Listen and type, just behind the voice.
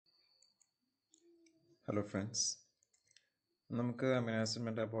Hello friends. നമുക്ക് amino acid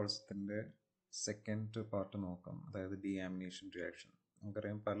മെറ്റാബോളിസത്തിൻ്റെ second part നോക്കാം, അതായത് ഡീആമിനേഷൻ റിയാക്ഷൻ.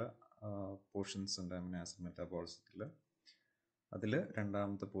 നമുക്കറിയാം പല പോർഷൻസ് ഉണ്ട് അമിനോ ആസിഡ് മെറ്റാബോളിസത്തിൽ. അതിൽ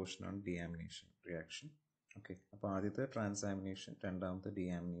രണ്ടാമത്തെ പോർഷനാണ് ഡീആമിനേഷൻ റിയാക്ഷൻ. ഓക്കെ, അപ്പോൾ ആദ്യത്തെ ട്രാൻസാമിനേഷൻ, രണ്ടാമത്തെ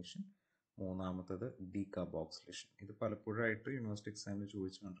ഡീആമിനേഷൻ, മൂന്നാമത്തത് ഡീകാർബോക്സിലേഷൻ. ഇത് പലപ്പോഴായിട്ട് യൂണിവേഴ്സിറ്റി എക്സാമിന്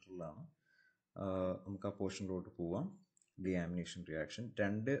ചോദിച്ചു കണ്ടിട്ടുള്ളതാണ്. നമുക്ക് ആ പോർഷനിലോട്ട് പോവാം. ഡീആമിനേഷൻ റിയാക്ഷൻ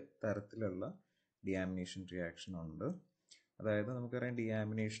രണ്ട് തരത്തിലുള്ള ഡീആമിനേഷൻ റിയാക്ഷൻ ഉണ്ട്. അതായത് നമുക്കറിയാം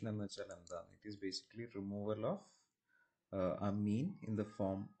ഡീആമിനേഷൻ എന്ന് വെച്ചാൽ എന്താണ്? It is basically removal of amine in the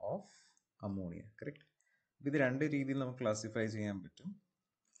form of ammonia. Correct. ഇത് രണ്ട് രീതിയിൽ നമുക്ക് ക്ലാസിഫൈ ചെയ്യാൻ പറ്റും.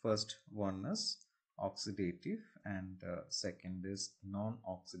 First one is oxidative and second is known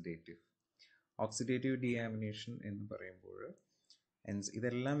oxidative. Oxidative ഡീആമിനേഷൻ എന്ന് പറയുമ്പോൾ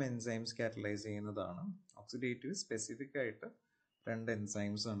ഇതെല്ലാം എൻസൈംസ് കാറ്റലൈസ് ചെയ്യുന്നതാണ്. ഓക്സിഡേറ്റീവ് സ്പെസിഫിക് ആയിട്ട് രണ്ട്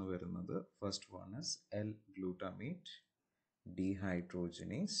എൻസൈംസ് ആണ് വരുന്നത്. First one is L-glutamate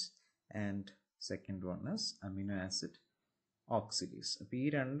dehydrogenase and second one is amino acid oxidase. അപ്പോൾ ഈ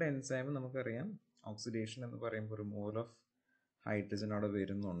രണ്ട് എൻസൈം നമുക്കറിയാം ഓക്സിഡേഷൻ എന്ന് പറയുമ്പോൾ റിമൂവൽ ഓഫ് ഹൈഡ്രജൻ അവിടെ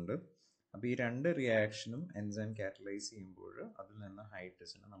വരുന്നുണ്ട്. അപ്പോൾ ഈ രണ്ട് റിയാക്ഷനും എൻസൈം കാറ്റലൈസ് ചെയ്യുമ്പോൾ അതിൽ നിന്ന്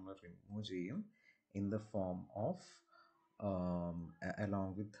ഹൈഡ്രജനെ നമ്മൾ റിമൂവ് ചെയ്യും in the form of along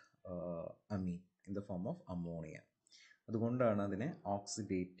with amine in the form of ammonia. അതുകൊണ്ടാണ് അതിനെ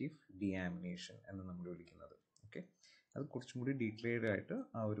ഓക്സിഡേറ്റീവ് ഡീആമിനേഷൻ എന്ന് നമ്മൾ വിളിക്കുന്നത്. ഓക്കെ, അത് കുറച്ചും കൂടി ഡീറ്റെയിൽഡ് ആയിട്ട്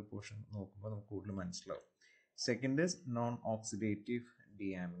ആ ഒരു പോർഷൻ നോക്കുമ്പോൾ നമുക്ക് കൂടുതൽ മനസ്സിലാവും. Second is known oxidative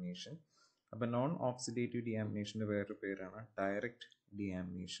ഡീആമിനേഷൻ. അപ്പോൾ നോൺ ഓക്സിഡേറ്റീവ് ഡീആമിനേഷൻ്റെ വേറൊരു പേരാണ് ഡയറക്റ്റ്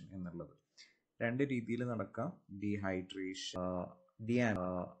ഡീആമിനേഷൻ എന്നുള്ളത്. രണ്ട് രീതിയിൽ നടക്കാം.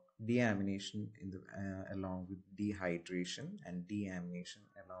 Deamination along with dehydration and deamination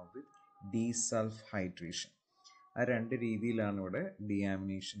along with desulfhydration. ആ രണ്ട് രീതിയിലാണ് ഇവിടെ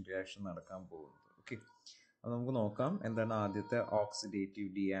ഡീആമിനേഷൻ റിയാക്ഷൻ നടക്കാൻ പോകുന്നത്. ഓക്കെ, അപ്പോൾ നമുക്ക് നോക്കാം എന്താണ് ആദ്യത്തെ ഓക്സിഡേറ്റീവ്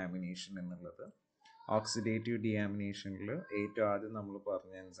ഡീആമിനേഷൻ എന്നുള്ളത്. ഓക്സിഡേറ്റീവ് ഡീആമിനേഷനിൽ ഏറ്റവും ആദ്യം നമ്മൾ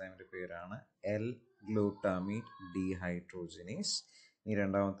പറഞ്ഞ എൻസൈമിൻ്റെ പേരാണ് L-glutamate dehydrogenase. ഇനി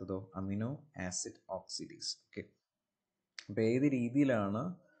രണ്ടാമത്തതോ അമിനോ ആസിഡ് ഓക്സിഡേസ്. ഓക്കെ, അപ്പോൾ ഏത് രീതിയിലാണ്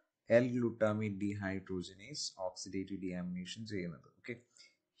L-glutamate dehydrogenase oxidative deamination ചെയ്യുന്നത്? ഓക്കെ,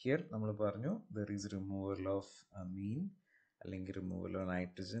 ഹിയർ നമ്മൾ പറഞ്ഞു there is removal of amine അല്ലെങ്കിൽ removal of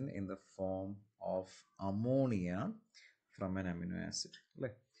nitrogen in the form of ammonia from an amino acid. അല്ലേ,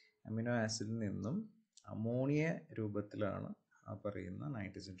 അമിനോ ആസിഡിൽ നിന്നും അമോണിയ രൂപത്തിലാണ് ആ പറയുന്ന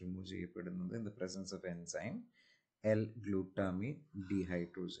നൈട്രജൻ റിമൂവ് ചെയ്യപ്പെടുന്നത് in the presence of enzyme L-glutamate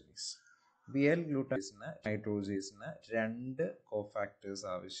dehydrogenase. ഹൈഡ്രോജേസിന് രണ്ട് കോഫാക്ടേഴ്സ്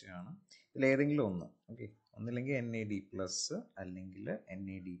ആവശ്യമാണ്. ഇതിലേതെങ്കിലും ഒന്ന്. ഓക്കെ, ഒന്നില്ലെങ്കിൽ NAD+ അല്ലെങ്കിൽ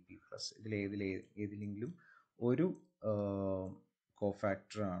NADP+. ഏതിലെങ്കിലും ഒരു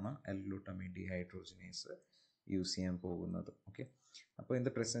കോഫാക്ടറാണ് L-glutamate dehydrogenase യൂസ് ചെയ്യാൻ പോകുന്നത്. ഓക്കെ, അപ്പോൾ in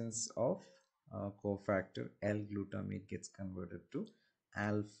the presence of cofactor L-glutamate gets converted to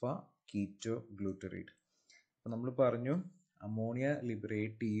alpha keto ഗ്ലൂട്ടറേറ്റ്. അപ്പോൾ നമ്മൾ പറഞ്ഞു അമോണിയ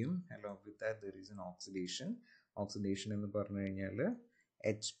ലിബറേറ്റ് ചെയ്യും. Along with that there is N oxidation. Oxidation എന്ന് പറഞ്ഞു കഴിഞ്ഞാൽ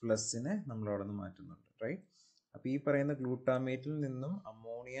H+ നമ്മൾ അവിടെ നിന്ന് മാറ്റുന്നുണ്ട്. റൈറ്റ്. അപ്പോൾ ഈ പറയുന്ന ഗ്ലൂട്ടാമേറ്റിൽ നിന്നും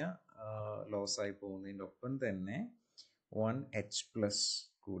അമോണിയ ലോസ് ആയി പോകുന്നതിൻ്റെ ഒപ്പം തന്നെ 1H+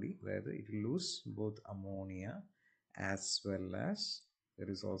 കൂടി, അതായത് it loose both ammonia as well as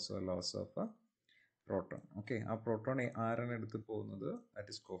there is also A loss of A proton. Okay, ആ പ്രോട്ടോൺ ആരാണ് എടുത്ത് പോകുന്നത്?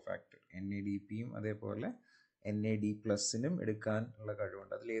 That is cofactor. NADPയും അതേപോലെ NAD+നും എടുക്കാനുള്ള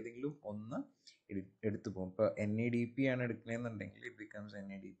കഴിവുണ്ട്. അതിലേതെങ്കിലും ഒന്ന് എടുത്തു പോകും. ഇപ്പോൾ NADP ആണ് എടുക്കണമെന്നുണ്ടെങ്കിൽ ഇറ്റ് ബിക്കംസ്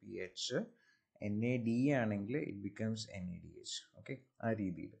NADPH. NAD ആണെങ്കിൽ ഇറ്റ് ബിക്കംസ് NADH. ഓക്കെ, ആ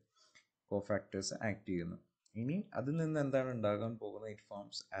രീതിയിൽ കോഫാക്ടേഴ്സ് ആക്ട് ചെയ്യുന്നു. ഇനി അതിൽ നിന്ന് എന്താണ് ഉണ്ടാകാൻ പോകുന്നത്? It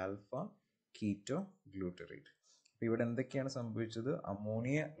forms alpha keto ഗ്ലൂട്ടറേറ്റ്. അപ്പോൾ ഇവിടെ എന്തൊക്കെയാണ് സംഭവിച്ചത്?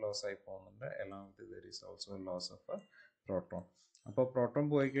 അമോണിയ ലോസ് ആയി പോകുന്നുണ്ട്. Along with there is also loss of A proton. അപ്പോൾ പ്രോട്ടോൺ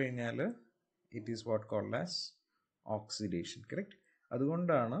പോയി കഴിഞ്ഞാൽ it is what called as oxidation. Correct.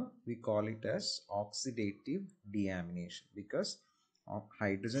 അതുകൊണ്ടാണ് we call it as oxidative deamination, because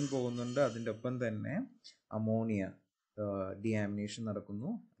hydrogen പോകുന്നുണ്ട്, അതിൻ്റെ ഒപ്പം തന്നെ അമോണിയ ഡീആമിനേഷൻ നടക്കുന്നു.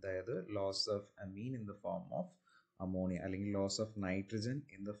 അതായത് loss of amine in the form of ammonia അല്ലെങ്കിൽ loss of nitrogen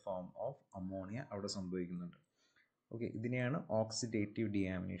in the form of ammonia അവിടെ സംഭവിക്കുന്നുണ്ട്. ഓക്കെ, ഇതിനെയാണ് ഓക്സിഡേറ്റീവ്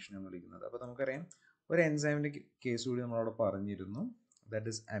ഡീആമിനേഷൻ എന്ന് വിളിക്കുന്നത്. അപ്പോൾ നമുക്കറിയാം ഒരു എൻസൈമിൻ്റെ കേസ് കൂടി നമ്മളവിടെ പറഞ്ഞിരുന്നു. That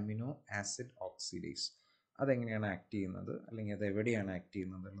is amino acid oxidase. അതെങ്ങനെയാണ് ആക്ട് ചെയ്യുന്നത് അല്ലെങ്കിൽ അത് എവിടെയാണ് ആക്ട്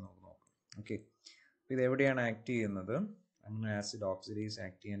ചെയ്യുന്നത് എന്ന് നമുക്ക് നോക്കാം. ഓക്കെ, അപ്പോൾ ഇതെവിടെയാണ് ആക്ട് ചെയ്യുന്നത്? അമിനോ ആസിഡ് ഓക്സിഡേസ്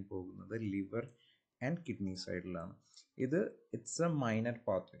ആക്ട് ചെയ്യാൻ പോകുന്നത് ലിവർ ആൻഡ് കിഡ്നി സൈഡിലാണ്. It's A minor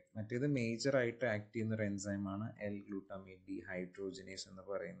pathway. മറ്റേത് മേജറായിട്ട് ആക്ട് ചെയ്യുന്ന ഒരു എൻസൈമാണ് L-glutamate dehydrogenase എന്ന്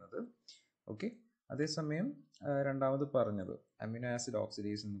പറയുന്നത്. ഓക്കെ, അതേസമയം രണ്ടാമത് പറഞ്ഞത് അമിനോ ആസിഡ്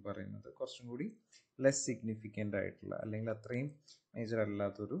ഓക്സിഡേസ് എന്ന് പറയുന്നത് കുറച്ചും കൂടി ലെസ് സിഗ്നിഫിക്കൻ്റ് ആയിട്ടുള്ള അല്ലെങ്കിൽ അത്രയും മേജർ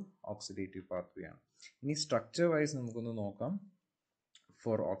അല്ലാത്തൊരു ഓക്സിഡേറ്റീവ് പാത്വേ ആണ്. ഇനി സ്ട്രക്ചർ വൈസ് നമുക്കൊന്ന് നോക്കാം.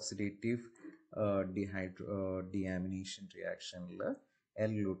 ഫോർ ഓക്സിഡേറ്റീവ് ഡിയാമിനേഷൻ റിയാക്ഷനിൽ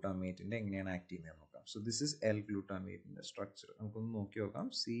എൽ ഗ്ലൂട്ടാമേറ്റിൻ്റെ എങ്ങനെയാണ് ആക്ട് ചെയ്യുന്നത് നോക്കാം. So this is L ഗ്ലൂട്ടാമേറ്റിൻ്റെ structure. നമുക്കൊന്ന് നോക്കി നോക്കാം.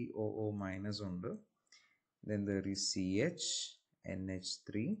 COO മൈനസ് ഉണ്ട്, then there is CH,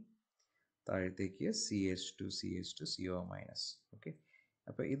 NH3, താഴത്തേക്ക് CH2, CO മൈനസ്. ഓക്കെ,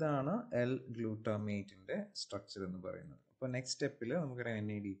 അപ്പോൾ ഇതാണ് എൽ ഗ്ലൂട്ടാമേറ്റിൻ്റെ സ്ട്രക്ചർ എന്ന് പറയുന്നത്. അപ്പോൾ നെക്സ്റ്റ് സ്റ്റെപ്പിൽ നമുക്കറിയാം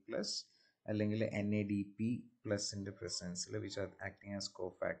NAD പ്ലസ് അല്ലെങ്കിൽ NADP പ്ലസിൻ്റെ പ്രസൻസിൽ which are acting as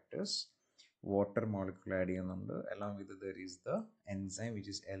cofactors water molecule add ചെയ്യുന്നുണ്ട്. along with there is the enzyme which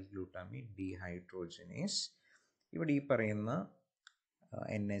is L-glutamate dehydrogenase. ഇവിടെ ഈ പറയുന്ന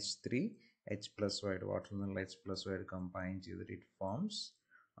NH3 H plus ആയിട്ട് വാട്ടറിൽ നിന്നുള്ള H plus ആയിട്ട് കമ്പൈൻ ചെയ്തിട്ട് it forms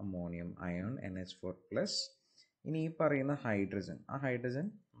ammonium ion NH4 plus. ഇനി ഈ പറയുന്ന ഹൈഡ്രജൻ, ആ ഹൈഡ്രജൻ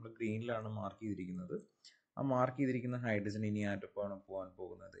നമ്മൾ ഗ്രീനിലാണ് മാർക്ക് ചെയ്തിരിക്കുന്നത്. ആ മാർക്ക് ചെയ്തിരിക്കുന്ന ഹൈഡ്രജൻ ഇനി ആറ്റപ്പാണ് പോകാൻ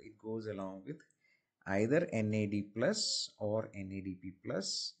പോകുന്നത്. It goes along with either NAD plus or NADP plus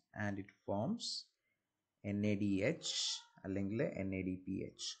and it forms NADH അല്ലെങ്കിൽ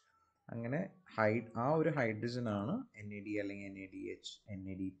NADPH. അങ്ങനെ ആ ഒരു ഹൈഡ്രജൻ ആണ് NAD അല്ലെങ്കിൽ NADH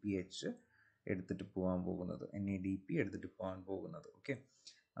NADPH എടുത്തിട്ട് പോകാൻ പോകുന്നത്, NADP എടുത്തിട്ട് പോകാൻ പോകുന്നത്. ഓക്കെ,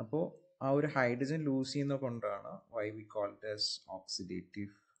 അപ്പോൾ ആ ഒരു ഹൈഡ്രജൻ ലൂസ് ചെയ്യുന്ന കൊണ്ടാണ് Y we call it as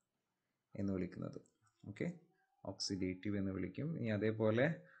oxidative എന്ന് വിളിക്കുന്നത്. ഓക്കെ, ഓക്സിഡേറ്റീവ് എന്ന് വിളിക്കും. ഇനി അതേപോലെ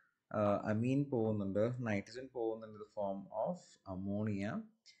അമീൻ പോകുന്നുണ്ട്, നൈട്രജൻ പോകുന്നുണ്ട് in the form of ammonia.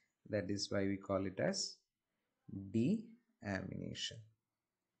 That is Y we call it as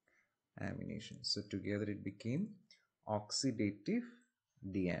deamination. So together it became oxidative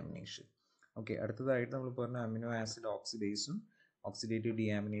deamination. Okay, അടുത്തതായിട്ട് നമ്മൾ പറഞ്ഞ അമിനോ ആസിഡ് ഓക്സിഡേസും ഓക്സിഡേറ്റീവ്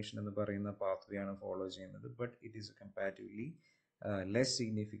ഡിയാമിനേഷൻ എന്ന് പറയുന്ന പാത്വേ ആണ് ഫോളോ ചെയ്യുന്നത്. But it is comparatively less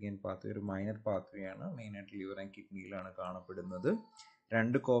significant pathway, ഒരു minor pathway ആണ്. മെയിനായിട്ട് ലിവർ ആൻഡ് കിഡ്നിയിലാണ് കാണപ്പെടുന്നത്.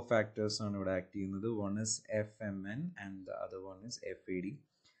 രണ്ട് കോഫാക്ടേഴ്സ് ആണ് ഇവിടെ ആക്ട് ചെയ്യുന്നത്. One is FMN and the other one is FAD.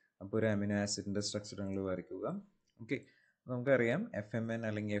 അപ്പോൾ ഒരു അമിനോ ആസിഡിൻ്റെ സ്ട്രക്ചർ നിങ്ങൾ വരയ്ക്കുക. ഓക്കെ, നമുക്കറിയാം FMN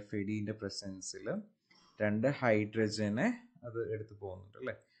അല്ലെങ്കിൽ FADൻ്റെ പ്രസൻസിൽ രണ്ട് ഹൈഡ്രജനെ അത് എടുത്തു പോകുന്നുണ്ട്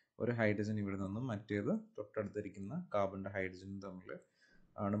അല്ലേ. ഒരു ഹൈഡ്രജൻ ഇവിടെ നിന്നും മറ്റേത് തൊട്ടടുത്തിരിക്കുന്ന കാർബണിൻ്റെ ഹൈഡ്രജനും തമ്മിൽ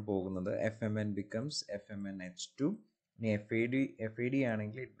ആണ് പോകുന്നത്. FMN becomes FMNH2. ഇനി FAD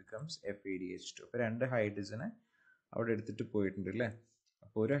ആണെങ്കിൽ ഇറ്റ് ബിക്കംസ് FADH2. അപ്പോൾ രണ്ട് ഹൈഡ്രജനെ അവിടെ എടുത്തിട്ട് പോയിട്ടുണ്ട് അല്ലേ.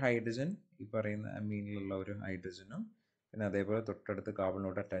 അപ്പോൾ ഒരു ഹൈഡ്രജൻ ഈ പറയുന്ന അമീനിലുള്ള ഒരു ഹൈഡ്രജനും പിന്നെ അതേപോലെ തൊട്ടടുത്ത്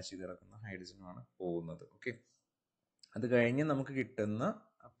കാർബണിനോട് അറ്റാച്ച് ചെയ്ത് കിടക്കുന്ന ഹൈഡ്രജനുമാണ് പോകുന്നത്. ഓക്കെ, അത് കഴിഞ്ഞ് നമുക്ക്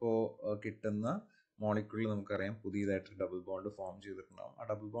കിട്ടുന്ന മോളിക്യൂളിൽ നമുക്കറിയാം പുതിയതായിട്ട് ഡബിൾ ബോണ്ട് ഫോം ചെയ്തിട്ടുണ്ടാകും. ആ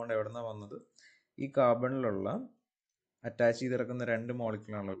ഡബിൾ ബോണ്ട് എവിടെ നിന്നാണ് വന്നത്? ഈ കാർബണിലുള്ള അറ്റാച്ച് ചെയ്ത് കിടക്കുന്ന രണ്ട്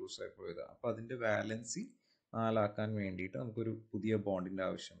മോളിക്യൂളാണല്ലോ ലൂസായി പോയത്. അപ്പോൾ അതിൻ്റെ വാലൻസി 4 ആക്കാൻ വേണ്ടിയിട്ട് നമുക്കൊരു പുതിയ ബോണ്ടിൻ്റെ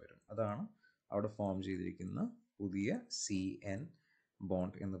ആവശ്യം വരും. അതാണ് അവിടെ ഫോം ചെയ്തിരിക്കുന്ന പുതിയ CN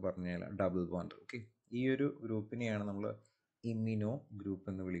ബോണ്ട് എന്ന് പറഞ്ഞാൽ ഡബിൾ ബോണ്ട്. ഓക്കെ, ഈ ഒരു ഗ്രൂപ്പിനെയാണ് നമ്മൾ ഇമ്മിനോ ഗ്രൂപ്പ്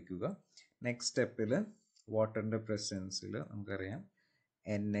എന്ന് വിളിക്കുക. നെക്സ്റ്റ് സ്റ്റെപ്പിൽ വാട്ടറിൻ്റെ പ്രസൻസിൽ നമുക്കറിയാം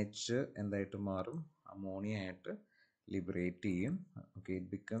NH എന്തായിട്ട് മാറും? അമോണിയ ആയിട്ട് ലിബറേറ്റ് ചെയ്യും. Okay,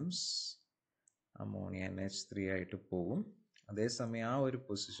 it becomes ammonia NH3 ആയിട്ട് പോകും. അതേസമയം ആ ഒരു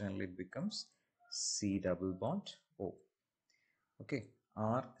പൊസിഷനിൽ it becomes C double bond O. Okay,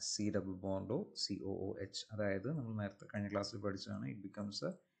 C double bond O COOH. അതായത് നമ്മൾ നേരത്തെ കഴിഞ്ഞ ക്ലാസ്സിൽ പഠിച്ചതാണ്. It becomes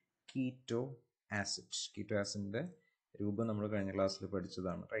A keto acid. Keto ആസിഡിൻ്റെ രൂപം നമ്മൾ കഴിഞ്ഞ ക്ലാസ്സിൽ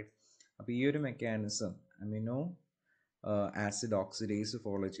പഠിച്ചതാണ്, റൈറ്റ്. അപ്പോൾ ഈ ഒരു mechanism amino acid oxidase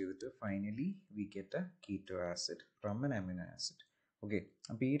follow ചെയ്തിട്ട് finally we get A keto acid from N amino acid. Okay,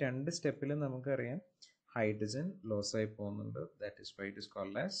 അപ്പോൾ ഈ രണ്ട് സ്റ്റെപ്പിലും നമുക്കറിയാം ഹൈഡ്രജൻ ലോസ് ആയി പോകുന്നുണ്ട്. That is why it is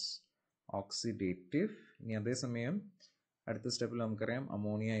called as oxidative. ഇനി അതേസമയം അടുത്ത സ്റ്റെപ്പിൽ നമുക്കറിയാം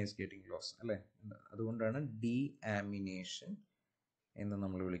അമോണിയ ഈസ് ഗെറ്റിംഗ് ലോസ് അല്ലേ. അതുകൊണ്ടാണ് ഡീആമിനേഷൻ എന്ന്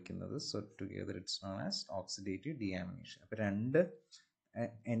നമ്മൾ വിളിക്കുന്നത്. So together it's known as oxidative ഡീആമിനേഷൻ. അപ്പോൾ രണ്ട്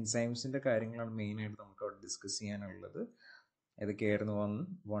എൻസൈംസിൻ്റെ കാര്യങ്ങളാണ് മെയിനായിട്ട് നമുക്ക് അവിടെ ഡിസ്കസ് ചെയ്യാനുള്ളത്. ഏതൊക്കെയായിരുന്നു?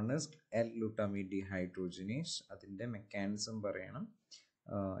 വൺ ഇസ് L-glutamate dehydrogenase, അതിൻ്റെ മെക്കാനിസം പറയണം,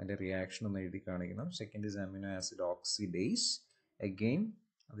 അതിൻ്റെ റിയാക്ഷൻ ഒന്ന് എഴുതി കാണിക്കണം. Second is amino acid oxidase, again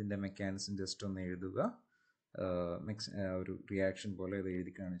അതിൻ്റെ മെക്കാനിസം ജസ്റ്റ് ഒന്ന് എഴുതുക. ഒരു റിയാക്ഷൻ പോലെ ഇത്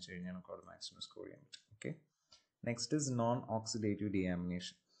എഴുതി കാണിച്ചു കഴിഞ്ഞാൽ നമുക്ക് അവിടെ മാക്സിമം സ്കോർ ചെയ്യാൻ പറ്റും. Okay, next is known oxidative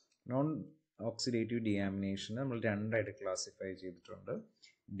deamination. Non oxidative deamination നമ്മൾ രണ്ടായിട്ട് ക്ലാസിഫൈ ചെയ്തിട്ടുണ്ട്.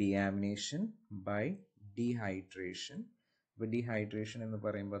 Deamination by dehydration. അപ്പോൾ ഡീഹൈഡ്രേഷൻ എന്ന്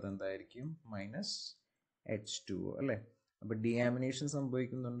പറയുമ്പോൾ അതെന്തായിരിക്കും? -H2O അല്ലേ. അപ്പോൾ ഡിയാമിനേഷൻ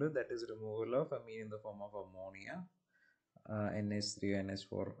സംഭവിക്കുന്നുണ്ട്, that is removal of amine in the form of ammonia NH3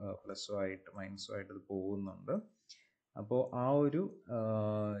 NH4 പ്ലസോ ആയിട്ട് മൈനസോ ആയിട്ട് ഇത് പോകുന്നുണ്ട്. അപ്പോൾ ആ ഒരു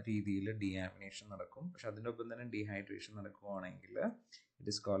രീതിയിൽ ഡീആമിനേഷൻ നടക്കും. പക്ഷെ അതിൻ്റെ ഒപ്പം തന്നെ ഡീഹൈഡ്രേഷൻ നടക്കുകയാണെങ്കിൽ it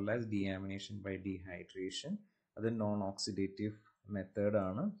is called as ഡീആമിനേഷൻ by dehydration. അത് നോൺ ഓക്സിഡേറ്റീവ്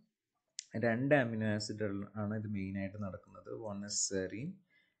മെത്തേഡാണ്. 2 അമിനോ ആസിഡ് ആണ് ഇത് മെയിനായിട്ട് നടക്കുന്നത്. One is serine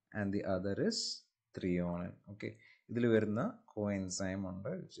and the other is threonine. Okay, ഇതിൽ വരുന്ന കോ എൻസൈം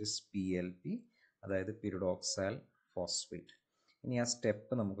ഉണ്ട് വിച്ച് ഇസ് PLP, അതായത് പിരിഡോക്സൈൽ ഫോസ്ഫേറ്റ്. ഇനി ആ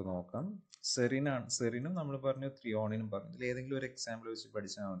സ്റ്റെപ്പ് നമുക്ക് നോക്കാം. സെറിനും നമ്മൾ പറഞ്ഞു, ത്രിയോണിനും പറഞ്ഞു. ഇതിൽ ഏതെങ്കിലും ഒരു എക്സാമ്പിൾ വെച്ച്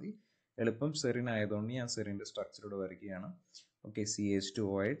പഠിച്ചാൽ മതി. എളുപ്പം സെറിൻ ആയതുകൊണ്ട് ഞാൻ സെറിൻ്റെ സ്ട്രക്ചറോട് വരികയാണ്. ഓക്കെ,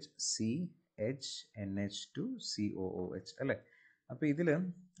 CH2OH CHNH2 COOH അല്ലേ. അപ്പോൾ ഇതിൽ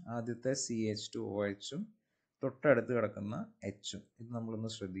ആദ്യത്തെ CH2OHും തൊട്ടടുത്ത് കിടക്കുന്ന Hഉം, ഇത് നമ്മളൊന്ന്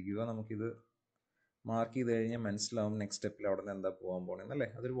ശ്രദ്ധിക്കുക. നമുക്കിത് മാർക്ക് ചെയ്ത് കഴിഞ്ഞാൽ മനസ്സിലാവും നെക്സ്റ്റ് സ്റ്റെപ്പിൽ അവിടെ നിന്ന് എന്താ പോകാൻ പോകണമെന്ന് അല്ലേ.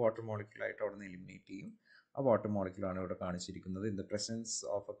 അതൊരു വാട്ടർ മോളിക്യൂളായിട്ട് അവിടെ നിന്ന് എലിമിനേറ്റ് ചെയ്യും. ആ വാട്ടർ മോളിക്യൂളാണ് ഇവിടെ കാണിച്ചിരിക്കുന്നത്. In the presence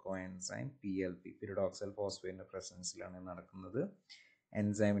of A co enzyme PLP, പിരിഡോക്സൽ ഫോസ്ഫേറ്റിൻ്റെ പ്രസൻസിലാണ് നടക്കുന്നത്.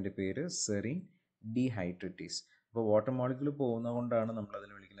 എൻസൈമിൻ്റെ പേര് സെറിൻ ഡീഹൈഡ്രേറ്റേസ്. അപ്പോൾ വാട്ടർ മോളിക്യൂൾ പോകുന്നതുകൊണ്ടാണ് നമ്മൾ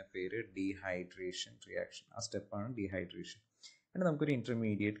അതിന് വിളിക്കുന്ന പേര് ഡീഹൈഡ്രേഷൻ റിയാക്ഷൻ. ആ സ്റ്റെപ്പാണ് ഡീഹൈഡ്രേഷൻ. പിന്നെ നമുക്കൊരു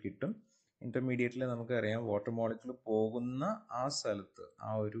ഇൻ്റർമീഡിയറ്റ് കിട്ടും. ഇൻ്റർമീഡിയറ്റിൽ നമുക്കറിയാം വാട്ടർ മോളിക്യൂൾ പോകുന്ന ആ സ്ഥലത്ത്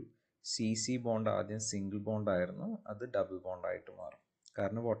ആ ഒരു CC ബോണ്ട് ആദ്യം സിംഗിൾ ബോണ്ട് ആയിരുന്നു, അത് ഡബിൾ ബോണ്ട് ആയിട്ട് മാറും.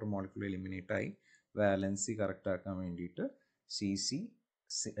 കാരണം വാട്ടർ മോളിക്യൂൾ എലിമിനേറ്റ് ആയി വാലൻസി കറക്റ്റ് ആക്കാൻ വേണ്ടിയിട്ട് CC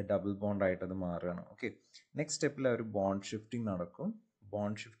ഡബിൾ ബോണ്ട് ആയിട്ട് അത് മാറുകയാണ്. ഓക്കെ, നെക്സ്റ്റ് സ്റ്റെപ്പിൽ ഒരു ബോണ്ട് ഷിഫ്റ്റിംഗ് നടക്കും.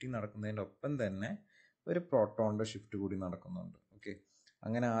 ബോണ്ട് ഷിഫ്റ്റിംഗ് നടക്കുന്നതിൻ്റെ ഒപ്പം തന്നെ ഒരു പ്രോട്ടോണിൻ്റെ ഷിഫ്റ്റ് കൂടി നടക്കുന്നുണ്ട്. ഓക്കെ,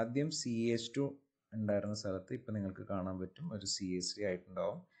 അങ്ങനെ ആദ്യം CH2 ഉണ്ടായിരുന്ന സ്ഥലത്ത് ഇപ്പം നിങ്ങൾക്ക് കാണാൻ പറ്റും ഒരു CH3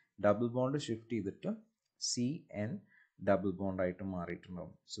 ആയിട്ടുണ്ടാവും. ഡബിൾ ബോണ്ട് ഷിഫ്റ്റ് ചെയ്തിട്ട് CN ഡബിൾ ബോണ്ട് ആയിട്ട്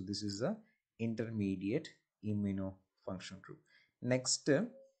മാറിയിട്ടുണ്ടാവും. So this is A intermediate immuno function group. Next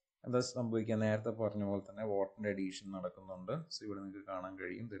എന്താ സംഭവിക്കുക, നേരത്തെ പറഞ്ഞ പോലെ തന്നെ വാട്ടറിൻ്റെ അഡീഷൻ നടക്കുന്നുണ്ട്. സോ ഇവിടെ നിങ്ങൾക്ക് കാണാൻ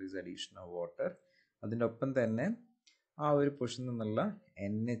കഴിയും there is addition of water. അതിൻ്റെ ഒപ്പം തന്നെ ആ ഒരു പൊസിഷനിൽ നിന്നുള്ള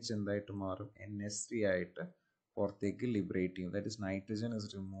NH എന്തായിട്ട് മാറും, NH3 ആയിട്ട് പുറത്തേക്ക് ലിബറേറ്റ് ചെയ്യും. That is nitrogen is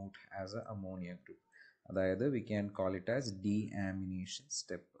removed as A ammonia group. അതായത് we can call it as ഡീആമിനേഷൻ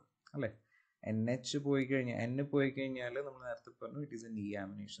step അല്ലേ. NH പോയി കഴിഞ്ഞാൽ N പോയി കഴിഞ്ഞാൽ നമ്മൾ നേരത്തെ പറഞ്ഞു it is A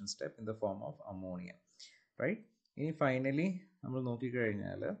ഡീആമിനേഷൻ step in the form of ammonia, right. ഇനി ഫൈനലി നമ്മൾ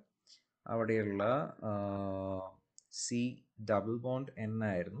നോക്കിക്കഴിഞ്ഞാൽ അവിടെയുള്ള C ഡബിൾ ബോണ്ട് N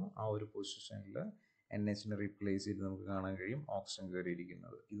ആയിരുന്നു. ആ ഒരു പൊസിഷനിൽ NHനെ റീപ്ലേസ് ചെയ്ത് നമുക്ക് കാണാൻ കഴിയും ഓക്സിജൻ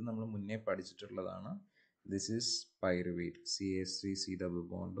കയറിയിരിക്കുന്നത്. ഇത് നമ്മൾ മുന്നേ പഠിച്ചിട്ടുള്ളതാണ്. This is pyruvate CH3C double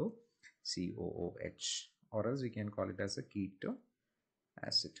ബോണ്ടോ COOH, or else we can call it as a keto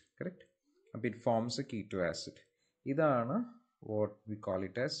acid, correct? അപ്പോൾ it forms a keto acid. ഇതാണ് what we call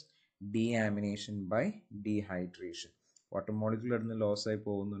it as deamination by dehydration. Water molecule ഇടുന്ന loss ആയി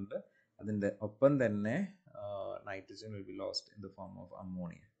പോകുന്നുണ്ട്. അതിൻ്റെ ഒപ്പം തന്നെ nitrogen will be lost in the form of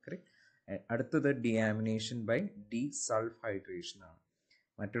ammonia, correct. അടുത്തത് ഡീആമിനേഷൻ by ഡീസൾഫൈഡ്രേഷൻ ആണ്.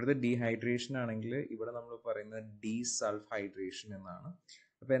 മറ്റൊരു ഡീഹൈഡ്രേഷൻ ആണെങ്കിൽ ഇവിടെ നമ്മൾ പറയുന്നത് ഡീസൾഫൈഡ്രേഷൻ എന്നാണ്.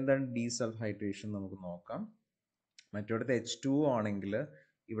 അപ്പോൾ എന്താണ് ഡീസൾഫൈഡ്രേഷൻ നമുക്ക് നോക്കാം. മറ്റൊരുത്ത് H2O ആണെങ്കിൽ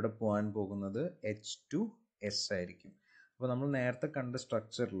ഇവിടെ പോകാൻ പോകുന്നത് H2S ആയിരിക്കും. അപ്പോൾ നമ്മൾ നേരത്തെ കണ്ട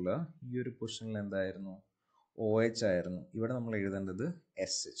സ്ട്രക്ചറിൽ ഈ ഒരു പൊസിഷനിൽ എന്തായിരുന്നു, OH ആയിരുന്നു. ഇവിടെ നമ്മൾ എഴുതേണ്ടത്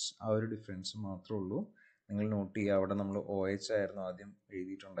SH. ആ ഒരു ഡിഫറൻസ് മാത്രമേ ഉള്ളൂ. നിങ്ങൾ നോട്ട് ചെയ്യുക, അവിടെ നമ്മൾ OH ആയിരുന്നു ആദ്യം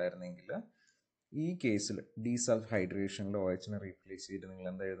എഴുതിയിട്ടുണ്ടായിരുന്നെങ്കിൽ ഈ കേസിൽ ഡീസൾഫൈഡ്രേഷനിൽ OHനെ റീപ്ലേസ് ചെയ്ത് നിങ്ങൾ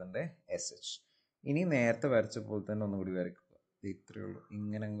എന്താ എഴുതണ്ടേ, SH. ഇനി നേരത്തെ വരച്ച പോലെ തന്നെ ഒന്നുകൂടി വരയ്ക്കുക. ഇത്രയേ ഉള്ളൂ.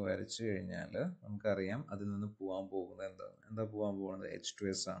 ഇങ്ങനെ അങ്ങ് വരച്ചു കഴിഞ്ഞാൽ നമുക്കറിയാം അതിൽ നിന്ന് പോകാൻ പോകുന്നത് എന്താ പോകാൻ പോകുന്നത്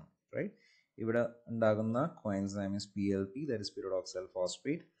H2S ആണ്, റൈറ്റ്. ഇവിടെ ഉണ്ടാകുന്ന coenzyme is PLP, that is പിരിഡോക്സൽ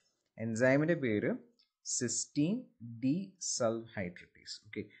phosphate. എൻസൈമിൻ്റെ പേര് സിസ്റ്റീൻ ഡീസൾഫൈഡ്രേറ്റേസ്.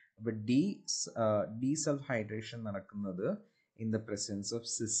 ഓക്കെ, അപ്പോൾ ഡീസൾഫൈഡ്രേഷൻ നടക്കുന്നത് in the presence of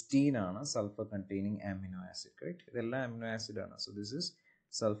cysteine ആണ്, sulphur containing amino acid, right. ഇതെല്ലാം അമിനോ ആസിഡ് ആണ്. So this is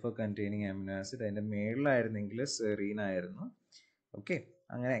sulphur containing amino acid. അതിൻ്റെ മേളിലായിരുന്നെങ്കിൽ സെറീൻ ആയിരുന്നു. ഓക്കെ,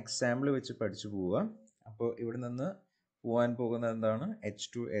 അങ്ങനെ എക്സാമ്പിൾ വെച്ച് പഠിച്ചു പോവുക. അപ്പോൾ ഇവിടെ നിന്ന് പോകാൻ പോകുന്നത് എന്താണ്,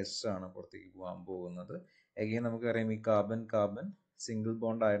 H2S ആണ് പുറത്തേക്ക് പോകാൻ പോകുന്നത്. എഗെയിൻ നമുക്കറിയാം ഈ കാർബൺ സിംഗിൾ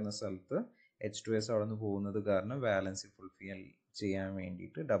ബോണ്ട് ആയിരുന്ന സ്ഥലത്ത് H2S അവിടെ നിന്ന് പോകുന്നത് കാരണം വാലൻസി ഫുൾഫിൽ ചെയ്യാൻ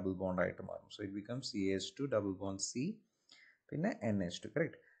വേണ്ടിയിട്ട് ഡബിൾ ബോണ്ട് ആയിട്ട് മാറും. So it become CH2 double bond C പിന്നെ NH2,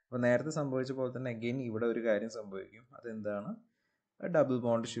 കറക്റ്റ്. അപ്പോൾ നേരത്തെ സംഭവിച്ച പോലെ തന്നെ അഗെയിൻ ഇവിടെ ഒരു കാര്യം സംഭവിക്കും. അതെന്താണ്, ഡബിൾ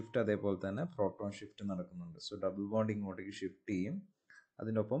ബോണ്ട് ഷിഫ്റ്റ്, അതേപോലെ തന്നെ പ്രോട്ടോൺ ഷിഫ്റ്റ് നടക്കുന്നുണ്ട്. സോ ഡബിൾ ബോണ്ട് ഇങ്ങോട്ടേക്ക് ഷിഫ്റ്റ് ചെയ്യും,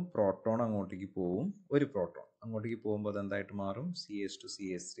 അതിനൊപ്പം പ്രോട്ടോൺ അങ്ങോട്ടേക്ക് പോവും. ഒരു പ്രോട്ടോൺ അങ്ങോട്ടേക്ക് പോകുമ്പോൾ അതെന്തായിട്ട് മാറും, CH2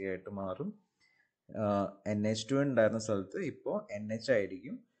 CH3 ആയിട്ട് മാറും. NH2 ഉണ്ടായിരുന്ന സ്ഥലത്ത് ഇപ്പോൾ NH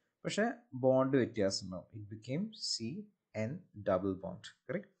ആയിരിക്കും, പക്ഷേ ബോണ്ട് വ്യത്യാസം ഉണ്ടാവും. It became CN double bond,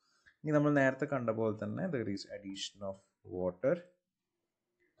 correct. ഇനി നമ്മൾ നേരത്തെ കണ്ട പോലെ തന്നെ there is addition of water.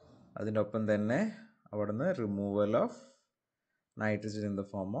 അതിൻ്റെ ഒപ്പം തന്നെ അവിടുന്ന് removal of nitrogen in the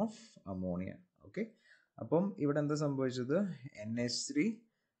form of ammonia. Okay, അപ്പം ഇവിടെ എന്താ സംഭവിച്ചത്? NH3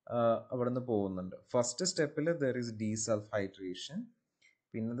 അവിടുന്ന് പോകുന്നുണ്ട്. ഫസ്റ്റ് സ്റ്റെപ്പിൽ ദർ ഈസ് ഡീസൾഫൈഡ്രേഷൻ,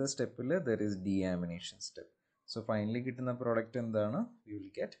 പിന്നത്തെ സ്റ്റെപ്പിൽ there is ഡീആമിനേഷൻ step. So finally കിട്ടുന്ന പ്രോഡക്റ്റ് എന്താണ്? We will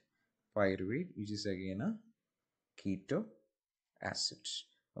get pyruvate which is again A keto acid.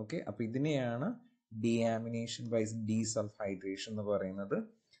 Okay, അപ്പോൾ ഇതിനെയാണ് ഡീആമിനേഷൻ ബൈ ഡീസൾഫൈഡ്രേഷൻ എന്ന് പറയുന്നത്.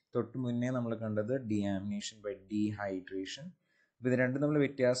 തൊട്ട് മുന്നേ നമ്മൾ കണ്ടത് ഡീആമിനേഷൻ ബൈ ഡീഹൈഡ്രേഷൻ. അപ്പോൾ ഇത് രണ്ടും നമ്മൾ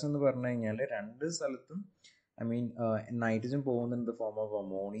വ്യത്യാസം എന്ന് പറഞ്ഞു കഴിഞ്ഞാൽ രണ്ട് സ്ഥലത്തും നൈട്രജൻ പോകുന്നുണ്ട് ഫോം ഓഫ്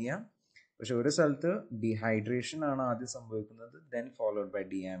അമോണിയ. പക്ഷെ ഒരു സ്ഥലത്ത് ഡീഹൈഡ്രേഷൻ ആണ് ആദ്യം സംഭവിക്കുന്നത്, ദെൻ ഫോളോഡ് ബൈ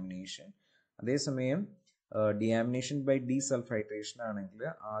ഡീആമിനേഷൻ. അതേസമയം ഡീആമിനേഷൻ ബൈ ഡീസൾഫൈഡ്രേഷൻ ആണെങ്കിൽ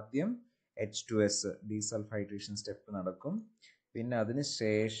ആദ്യം H2S ഡീസൾഫൈഡ്രേഷൻ സ്റ്റെപ്പ് നടക്കും, പിന്നെ അതിന്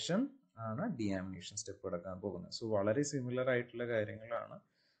ശേഷം ആണ് ഡീആമിനേഷൻ സ്റ്റെപ്പ് നടക്കാൻ പോകുന്നത്. സോ വളരെ സിമിലർ ആയിട്ടുള്ള കാര്യങ്ങളാണ്.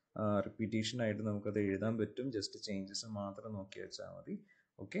 റിപ്പീറ്റേഷൻ ആയിട്ട് നമുക്കത് എഴുതാൻ പറ്റും, ജസ്റ്റ് ചേഞ്ചസ് മാത്രം നോക്കി വെച്ചാൽ മതി.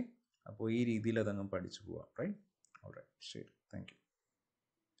 ഓക്കെ, അപ്പോൾ ഈ രീതിയിൽ അതങ്ങ് പഠിച്ചു പോവാം. റൈറ്റ്, ഓൾറൈറ്റ്, ശരി.